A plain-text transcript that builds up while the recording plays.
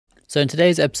So in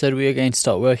today's episode, we are going to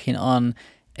start working on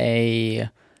a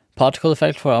particle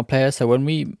effect for our player. So when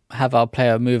we have our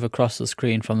player move across the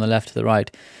screen from the left to the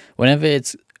right, whenever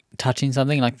it's touching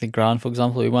something like the ground, for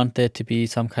example, we want there to be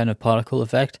some kind of particle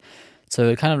effect. So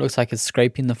it kind of looks like it's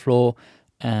scraping the floor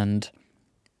and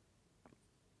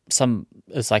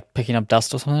it's like picking up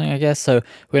dust or something, I guess. So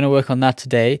we're going to work on that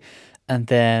today, and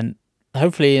then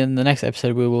hopefully in the next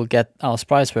episode we will get our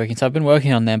sprites working. So I've been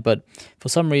working on them, but for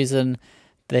some reason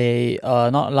they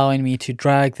are not allowing me to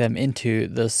drag them into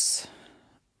this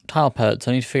tile palette.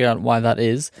 So I need to figure out why that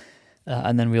is,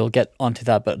 and then we'll get onto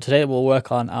that. But today we'll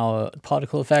work on our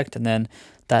particle effect, and then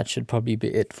that should probably be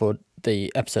it for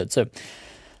the episode. So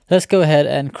let's go ahead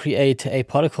and create a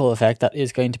particle effect that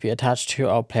is going to be attached to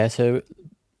our player. So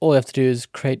all we have to do is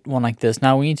create one like this.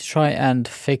 Now we need to try and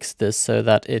fix this so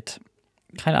that it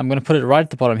I'm going to put it right at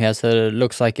the bottom here so that it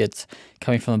looks like it's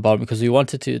coming from the bottom, because we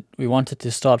wanted to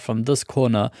start from this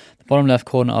corner, the bottom left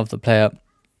corner of the player.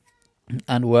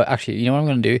 And we're actually, you know what I'm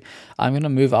going to do? I'm going to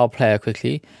move our player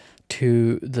quickly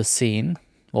to the scene.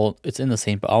 Well, it's in the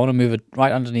scene, but I want to move it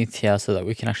right underneath here so that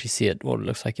we can actually see it, what it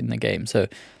looks like in the game. So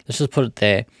let's just put it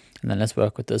there, and then let's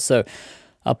work with this. So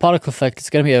our particle effect is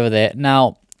going to be over there.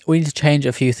 Now we need to change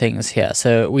a few things here.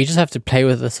 So we just have to play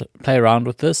around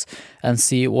with this and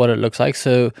see what it looks like.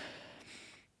 So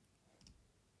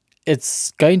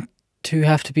it's going to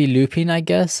have to be looping, I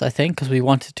guess, I think, because we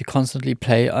want it to constantly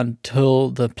play until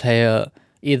the player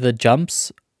either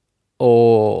jumps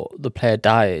or the player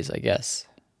dies, I guess.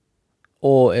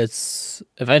 Or it's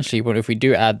eventually, if we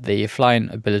do add the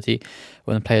flying ability,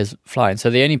 when the player's flying.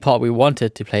 So the only part we want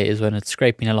it to play is when it's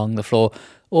scraping along the floor,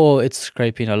 or it's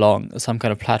scraping along some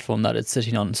kind of platform that it's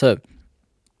sitting on. So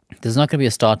there's not going to be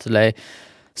a start delay.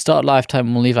 Start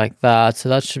lifetime we'll leave like that, so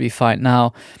that should be fine.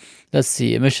 Now let's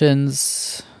see,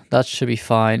 emissions, that should be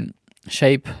fine.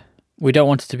 Shape, we don't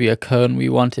want it to be a cone, we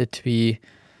want it to be,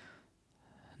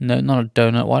 no, not a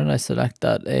donut. Why did I select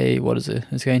that? What is it?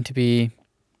 It's going to be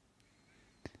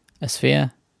a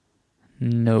sphere.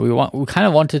 No, we kind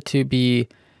of want it to be,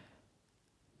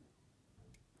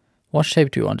 what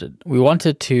shape do we want it? We want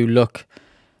it to look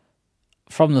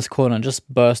from this corner and just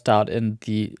burst out in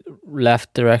the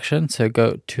left direction, so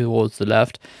go towards the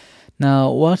left.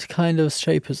 Now what kind of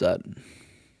shape is that?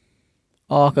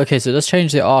 Arc. Okay, so let's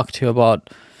change the arc to about,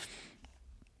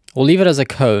 we'll leave it as a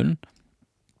cone,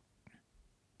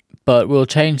 but we'll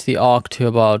change the arc to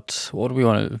about, what do we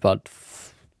want, about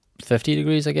 50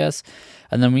 degrees, I guess.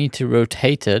 And then we need to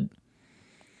rotate it.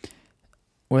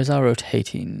 Where's our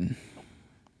rotating?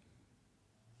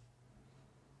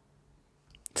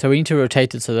 So we need to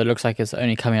rotate it so that it looks like it's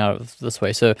only coming out of this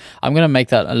way. So I'm going to make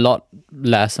that a lot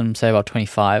less and say about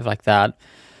 25, like that.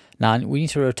 Now we need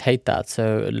to rotate that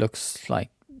so it looks like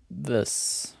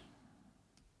this.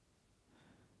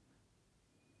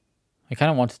 I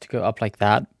kind of want it to go up like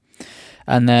that.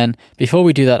 And then before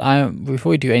we do that, before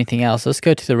we do anything else, let's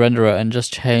go to the renderer and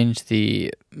just change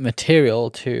the material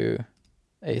to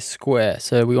a square.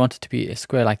 So we want it to be a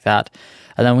square like that.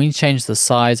 And then we need to change the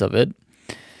size of it,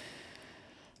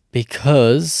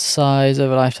 because size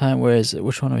over lifetime, where is it?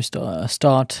 Which one do we start?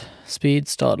 Start speed,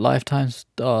 start lifetime,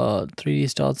 start 3D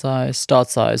start size, start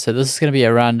size. So this is going to be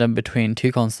a random between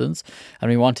two constants, and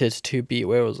we want it to be,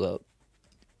 where was it?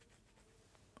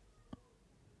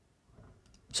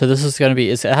 So this is going to be,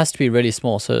 it has to be really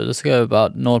small. So let's go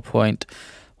about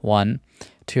 0.1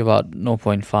 to about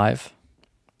 0.5,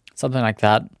 something like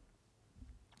that.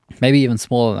 Maybe even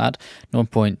smaller than that,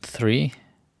 0.3.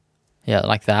 Yeah,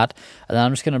 like that. And then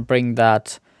I'm just going to bring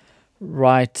that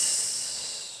right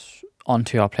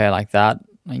onto our player like that,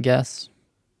 I guess.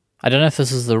 I don't know if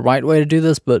this is the right way to do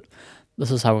this, but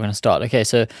this is how we're going to start. Okay,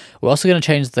 so we're also going to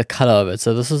change the color of it.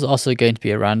 So this is also going to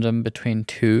be a random between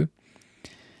two.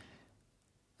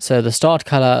 So the start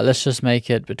color, let's just make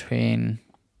it between,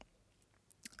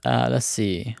 let's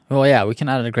see. Well, yeah, we can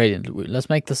add a gradient. Let's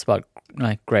make this about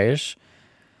like grayish,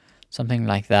 something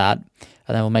like that.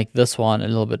 And then we'll make this one a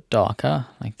little bit darker,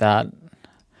 like that.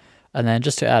 And then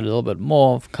just to add a little bit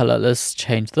more of color, let's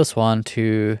change this one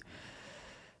to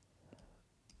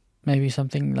maybe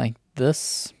something like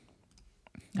this.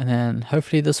 And then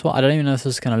hopefully this one, I don't even know if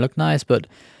this is going to look nice, but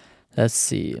let's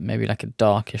see, maybe like a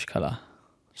darkish color,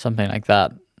 something like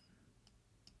that.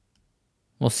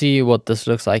 We'll see what this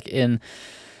looks like in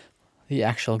the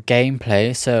actual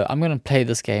gameplay. So I'm going to play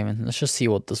this game and let's just see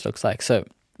what this looks like. So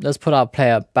let's put our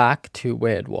player back to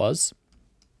where it was,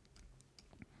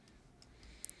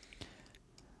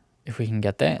 if we can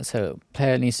get there. So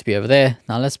player needs to be over there.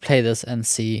 Now let's play this and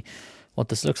see what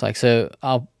this looks like. So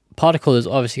our particle is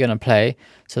obviously going to play,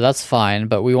 so that's fine,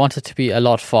 but we want it to be a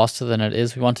lot faster than it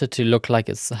is. We want it to look like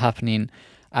it's happening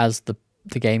as the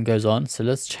game goes on. So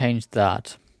let's change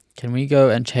that. Can we go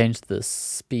and change the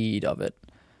speed of it?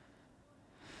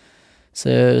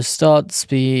 So start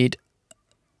speed.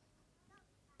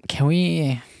 Can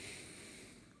we...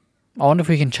 I wonder if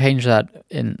we can change that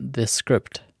in this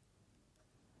script.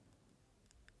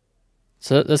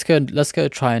 So let's go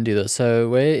try and do this. So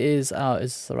where is our...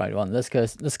 Is this the right one? Let's go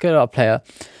to our player,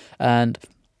 and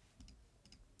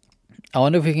I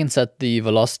wonder if we can set the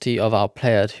velocity of our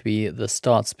player to be the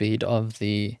start speed of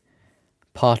the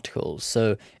particles.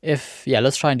 So if, yeah,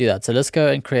 let's try and do that. So let's go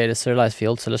and create a serialized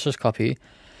field. So let's just copy,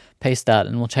 paste that,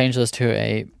 and we'll change this to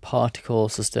a particle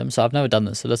system. So I've never done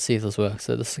this, so let's see if this works.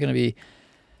 So this is going to be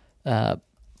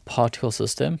particle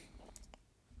system.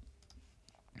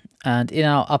 And in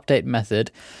our update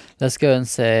method, let's go and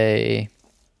say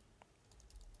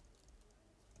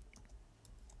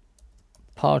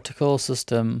particle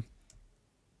system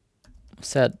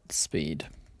set speed.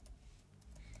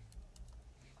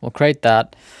 We'll create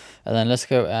that, and then let's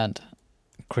go and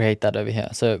create that over here.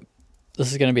 So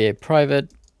this is going to be a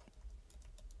private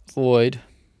void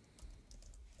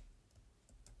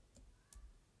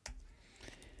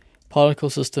particle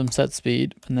system set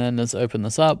speed, and then let's open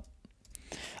this up.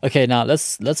 Okay, now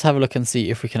let's have a look and see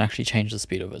if we can actually change the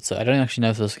speed of it. So I don't actually know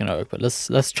if this is going to work, but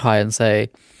let's try and say,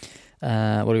 what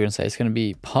are we going to say? It's going to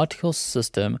be particle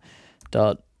system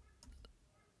dot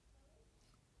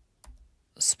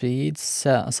speed,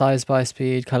 size by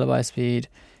speed, color by speed,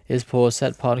 is for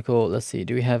set particle. Let's see,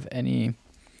 do we have any,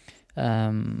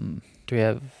 do we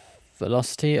have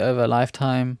velocity over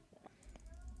lifetime?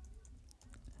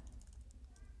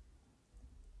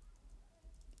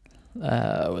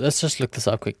 Let's just look this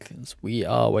up quick, because we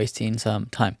are wasting some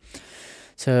time.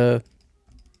 So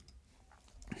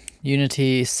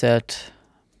unity set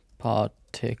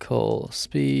particle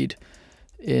speed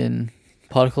in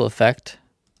particle effect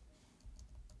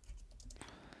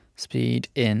speed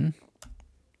in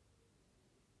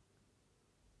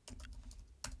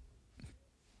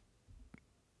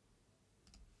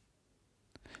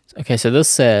okay, so this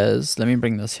says, let me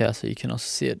bring this here so you can also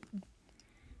see it.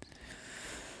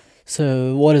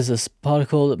 So what is this?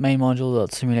 Particle main module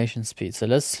dot simulation speed. So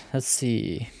let's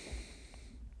see.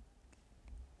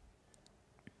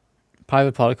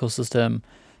 Private particle system,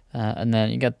 and then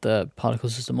you get the particle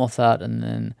system off that, and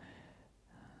then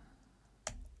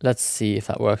let's see if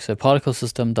that works. So particle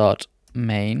system dot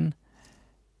main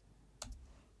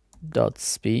dot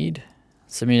speed,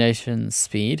 simulation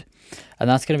speed, and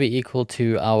that's going to be equal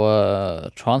to our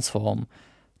transform.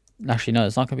 Actually, no,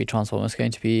 it's not going to be transform. It's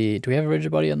going to be, do we have a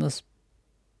rigid body on this?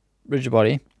 Rigid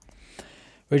body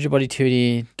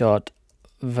 2D dot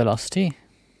velocity.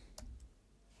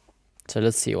 So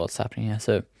let's see what's happening here.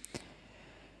 So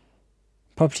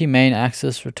property main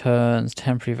axis returns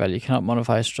temporary value. You cannot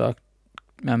modify struct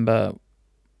member.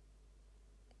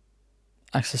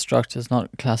 Axis struct is not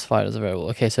classified as a variable.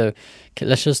 Okay, so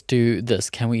let's just do this.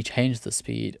 Can we change the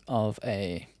speed of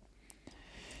a...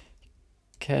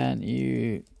 Can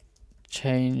you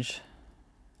change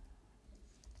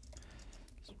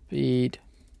speed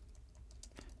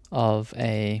of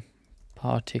a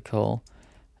particle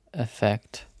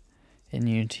effect in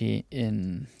Unity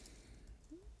in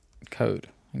code?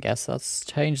 I guess that's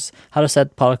changed. How to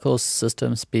set particle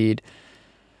system speed,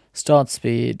 start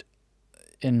speed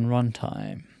in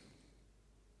runtime.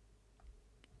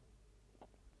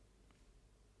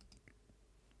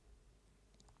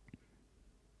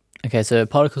 Okay, so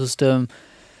particle system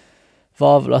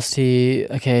var velocity.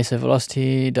 Okay, so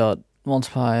velocity dot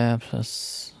multiplier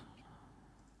plus,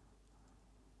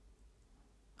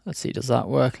 let's see, does that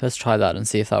work? Let's try that and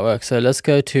see if that works. So let's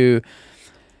go to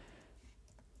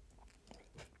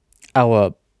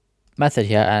our method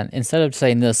here, and instead of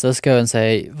saying this, let's go and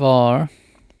say var,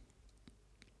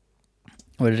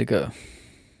 where did it go?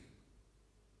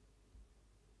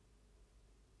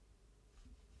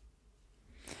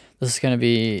 This is going to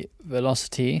be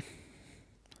velocity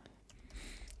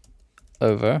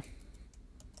over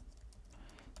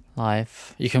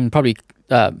life. You can probably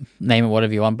name it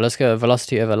whatever you want, but let's go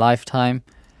velocity over lifetime,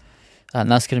 and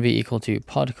that's going to be equal to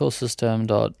particle system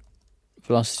dot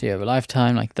velocity over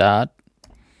lifetime, like that.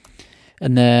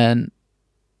 And then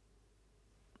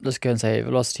let's go and say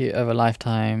velocity over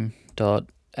lifetime dot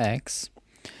x,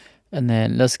 and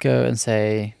then let's go and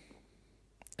say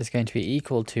it's going to be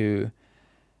equal to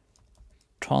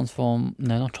transform,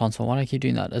 no, not transform, why do I keep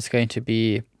doing that? It's going to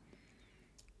be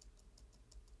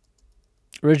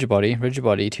rigid body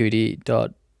 2D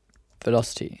dot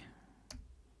velocity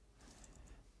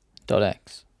dot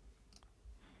x.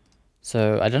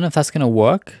 So I don't know if that's going to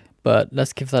work, but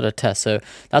let's give that a test. So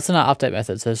that's in our update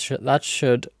method. So that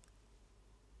should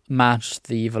match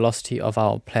the velocity of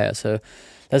our player. So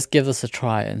let's give this a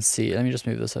try and see. Let me just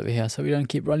move this over here so we don't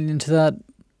keep running into that.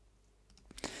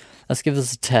 Let's give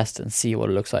this a test and see what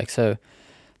it looks like. So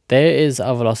there is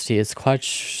our velocity. It's quite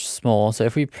small. So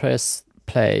if we press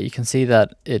play, you can see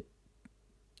that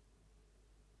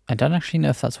I don't actually know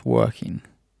if that's working.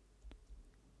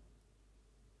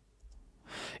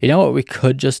 You know what we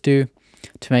could just do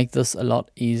to make this a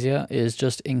lot easier is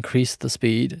just increase the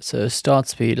speed. So start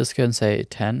speed, let's go and say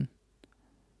 10.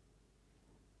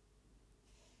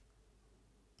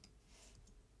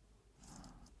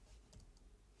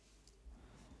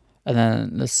 And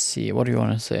then let's see, what do you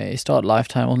want to say? Start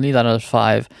lifetime, we'll leave that at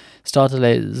 5. Start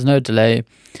delay, there's no delay.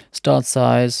 Start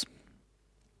size.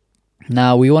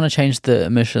 Now we want to change the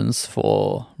emissions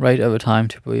for rate over time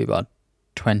to be about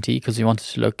 20 because we want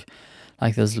it to look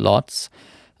like there's lots.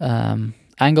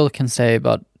 Angle can stay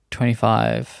about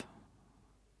 25.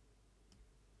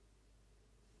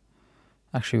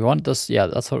 Actually, we want this. Yeah,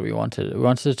 that's what we wanted. We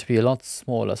wanted it to be a lot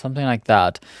smaller, something like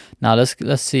that. Now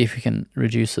let's see if we can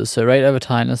reduce this. So rate over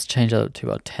time, let's change that to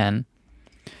about 10,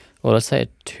 or let's say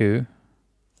 2.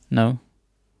 No.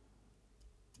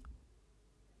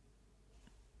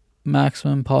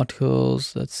 Maximum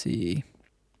particles. Let's see.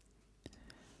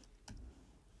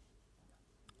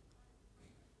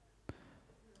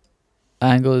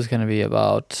 Angle is going to be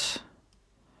about.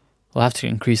 We'll have to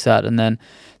increase that and then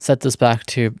set this back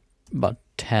to about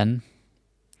 10.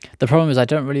 The problem is I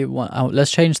don't really want.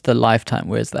 Let's change the lifetime.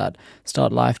 Where's that?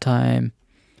 Start lifetime.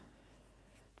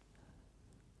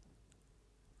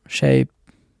 Shape.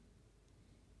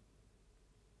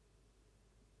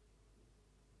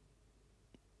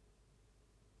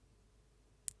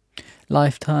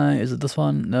 Lifetime. Is it this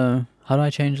one? No. How do I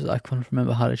change it? I can't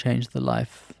remember how to change the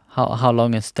life. How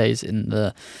long it stays in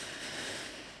the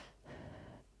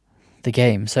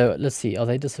game. So let's see. Are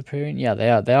they disappearing? Yeah, they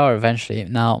are. They are eventually.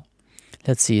 Now,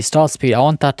 let's see. Start speed. I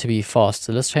want that to be fast.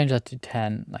 So let's change that to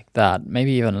 10, like that.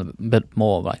 Maybe even a bit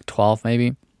more, like 12,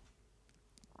 maybe.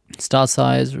 Start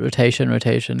size,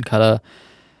 rotation, color,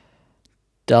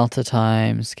 delta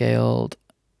time, scaled,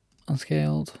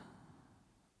 unscaled,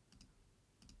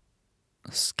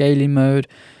 scaling mode,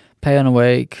 pay on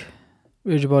awake,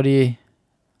 rigid body,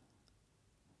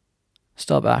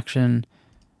 stop action.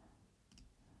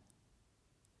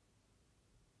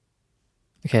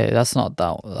 Okay, that's not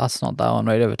that. That's not that one.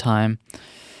 Rate over time,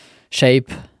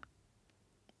 shape.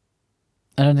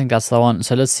 I don't think that's the one.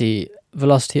 So let's see.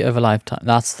 Velocity over lifetime.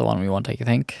 That's the one we want, I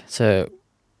think. So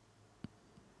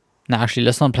now, actually,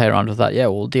 let's not play around with that yet.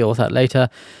 We'll deal with that later.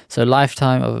 So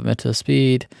lifetime of emitter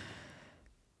speed,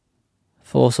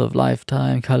 force of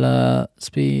lifetime, color,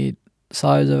 speed,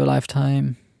 size over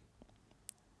lifetime,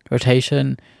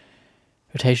 rotation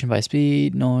by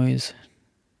speed, noise.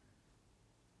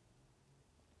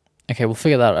 Okay, we'll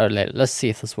figure that out later. Let's see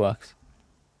if this works.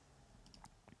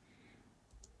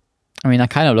 I mean,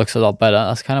 that kind of looks a lot better.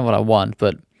 That's kind of what I want,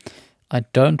 but I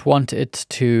don't want it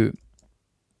to.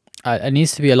 It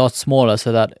needs to be a lot smaller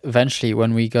so that eventually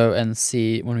when we go and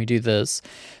see, when we do this,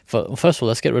 first of all,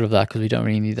 let's get rid of that because we don't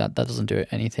really need that. That doesn't do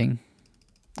anything.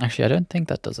 Actually, I don't think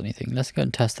that does anything. Let's go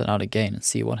and test that out again and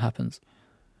see what happens.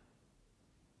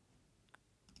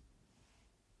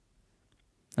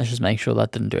 Let's just make sure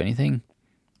that didn't do anything.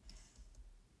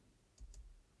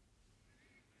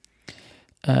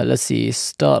 Let's see,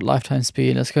 start lifetime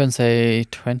speed. Let's go and say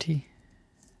 20.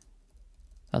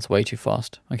 That's way too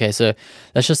fast. Okay, so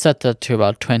let's just set that to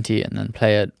about 20 and then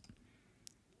play it.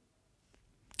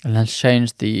 And let's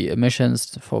change the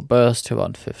emissions for burst to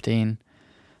about 15. And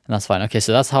that's fine. Okay,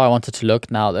 so that's how I want it to look.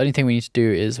 Now, the only thing we need to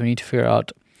do is we need to figure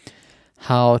out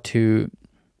how to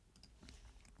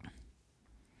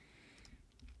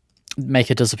make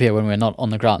it disappear when we're not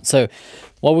on the ground. So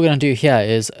what we're going to do here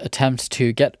is attempt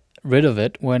to get rid of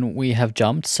it when we have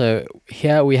jumped. So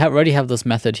here we already have this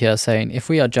method here saying if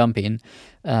we are jumping,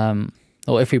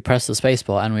 or if we press the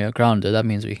spacebar and we are grounded, that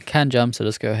means we can jump. So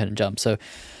let's go ahead and jump. So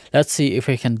let's see if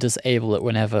we can disable it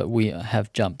whenever we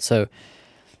have jumped. So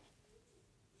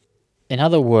in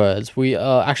other words, we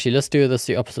are actually, let's do this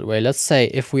the opposite way. Let's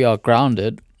say if we are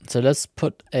grounded. So let's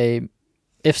put a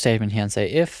if statement here and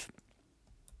say if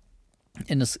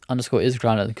in this underscore is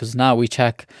grounded, because now we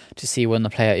check to see when the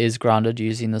player is grounded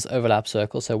using this overlap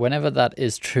circle. So whenever that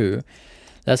is true,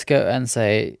 let's go and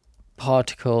say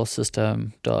particle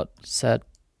system dot set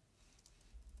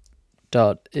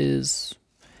dot is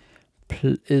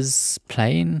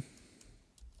plain.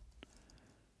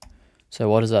 So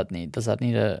what does that need? Does that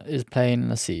need a is plain?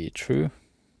 Let's see, true.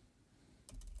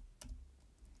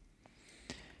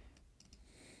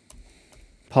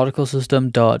 particle system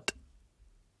dot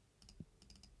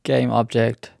game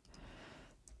object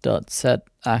dot set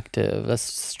active.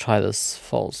 Let's try this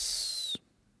false.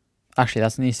 Actually,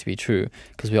 that needs to be true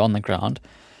because we're on the ground.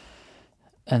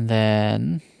 And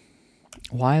then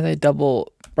why are they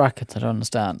double brackets? I don't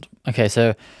understand. Okay,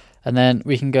 so and then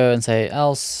we can go and say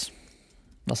else.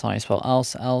 That's not how you spell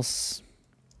else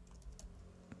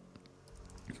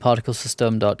particle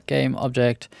system dot game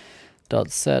object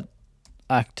dot set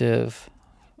active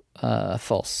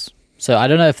false. So I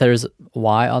don't know if there is,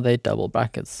 why are they double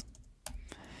brackets?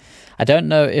 I don't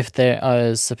know if there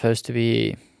is supposed to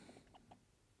be,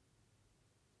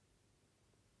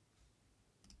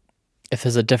 if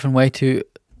there's a different way to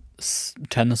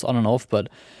turn this on and off, but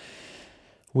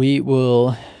we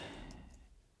will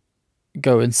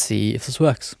go and see if this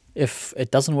works. If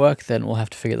it doesn't work, then we'll have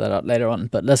to figure that out later on,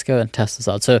 but let's go and test this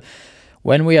out. So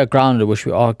when we are grounded, which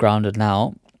we are grounded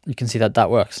now, you can see that that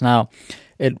works. Now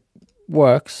it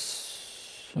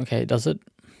works. Okay, does it?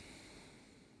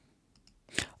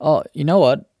 Oh, you know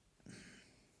what?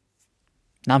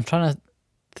 Now I'm trying to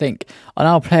think. On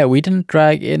our player, we didn't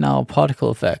drag in our particle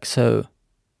effect, so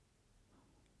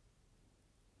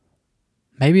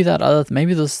maybe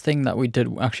maybe this thing that we did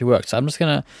actually works. So I'm just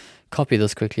gonna copy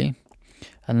this quickly,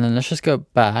 and then let's just go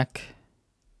back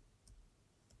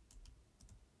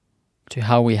to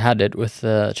how we had it with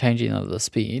the changing of the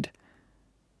speed.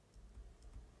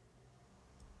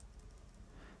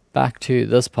 Back to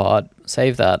this part,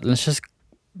 save that. Let's just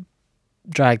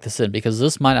drag this in because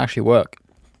this might actually work.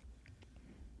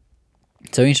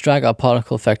 So we need to drag our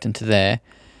particle effect into there,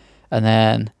 and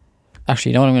then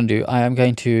actually, you know what I'm going to do? I am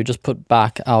going to just put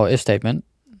back our if statement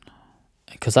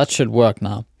because that should work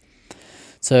now.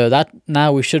 So that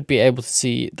now we should be able to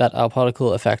see that our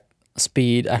particle effect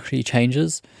speed actually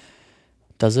changes.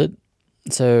 Does it?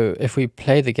 So if we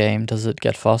play the game, does it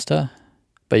get faster?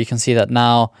 But you can see that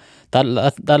now that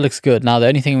looks good. Now the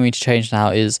only thing we need to change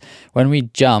now is when we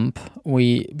jump,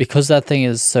 because this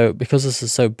is so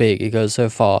big, it goes so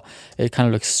far, it kind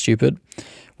of looks stupid.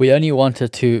 We only want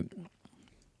it,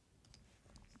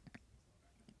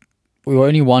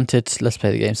 let's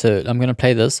play the game. So I'm going to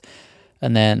play this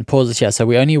and then pause it here. So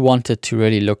we only want it to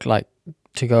really look like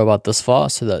to go about this far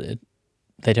so that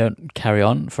they don't carry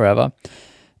on forever.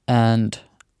 And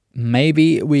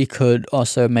maybe we could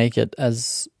also make it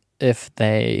as if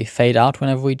they fade out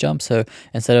whenever we jump. So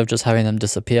instead of just having them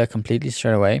disappear completely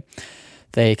straight away,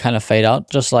 they kind of fade out,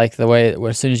 just like the way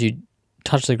where as soon as you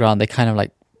touch the ground, they kind of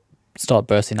like start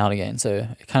bursting out again. So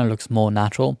it kind of looks more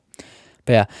natural.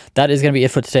 But yeah, that is going to be it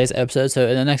for today's episode. So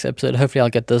in the next episode, hopefully I'll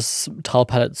get this tile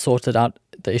palette sorted out,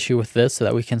 the issue with this, so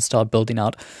that we can start building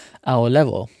out our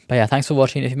level. But yeah, thanks for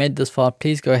watching. If you made it this far,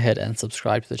 please go ahead and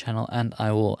subscribe to the channel, and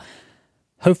I will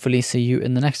hopefully see you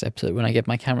in the next episode when I get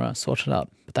my camera sorted out.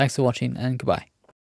 But thanks for watching, and goodbye.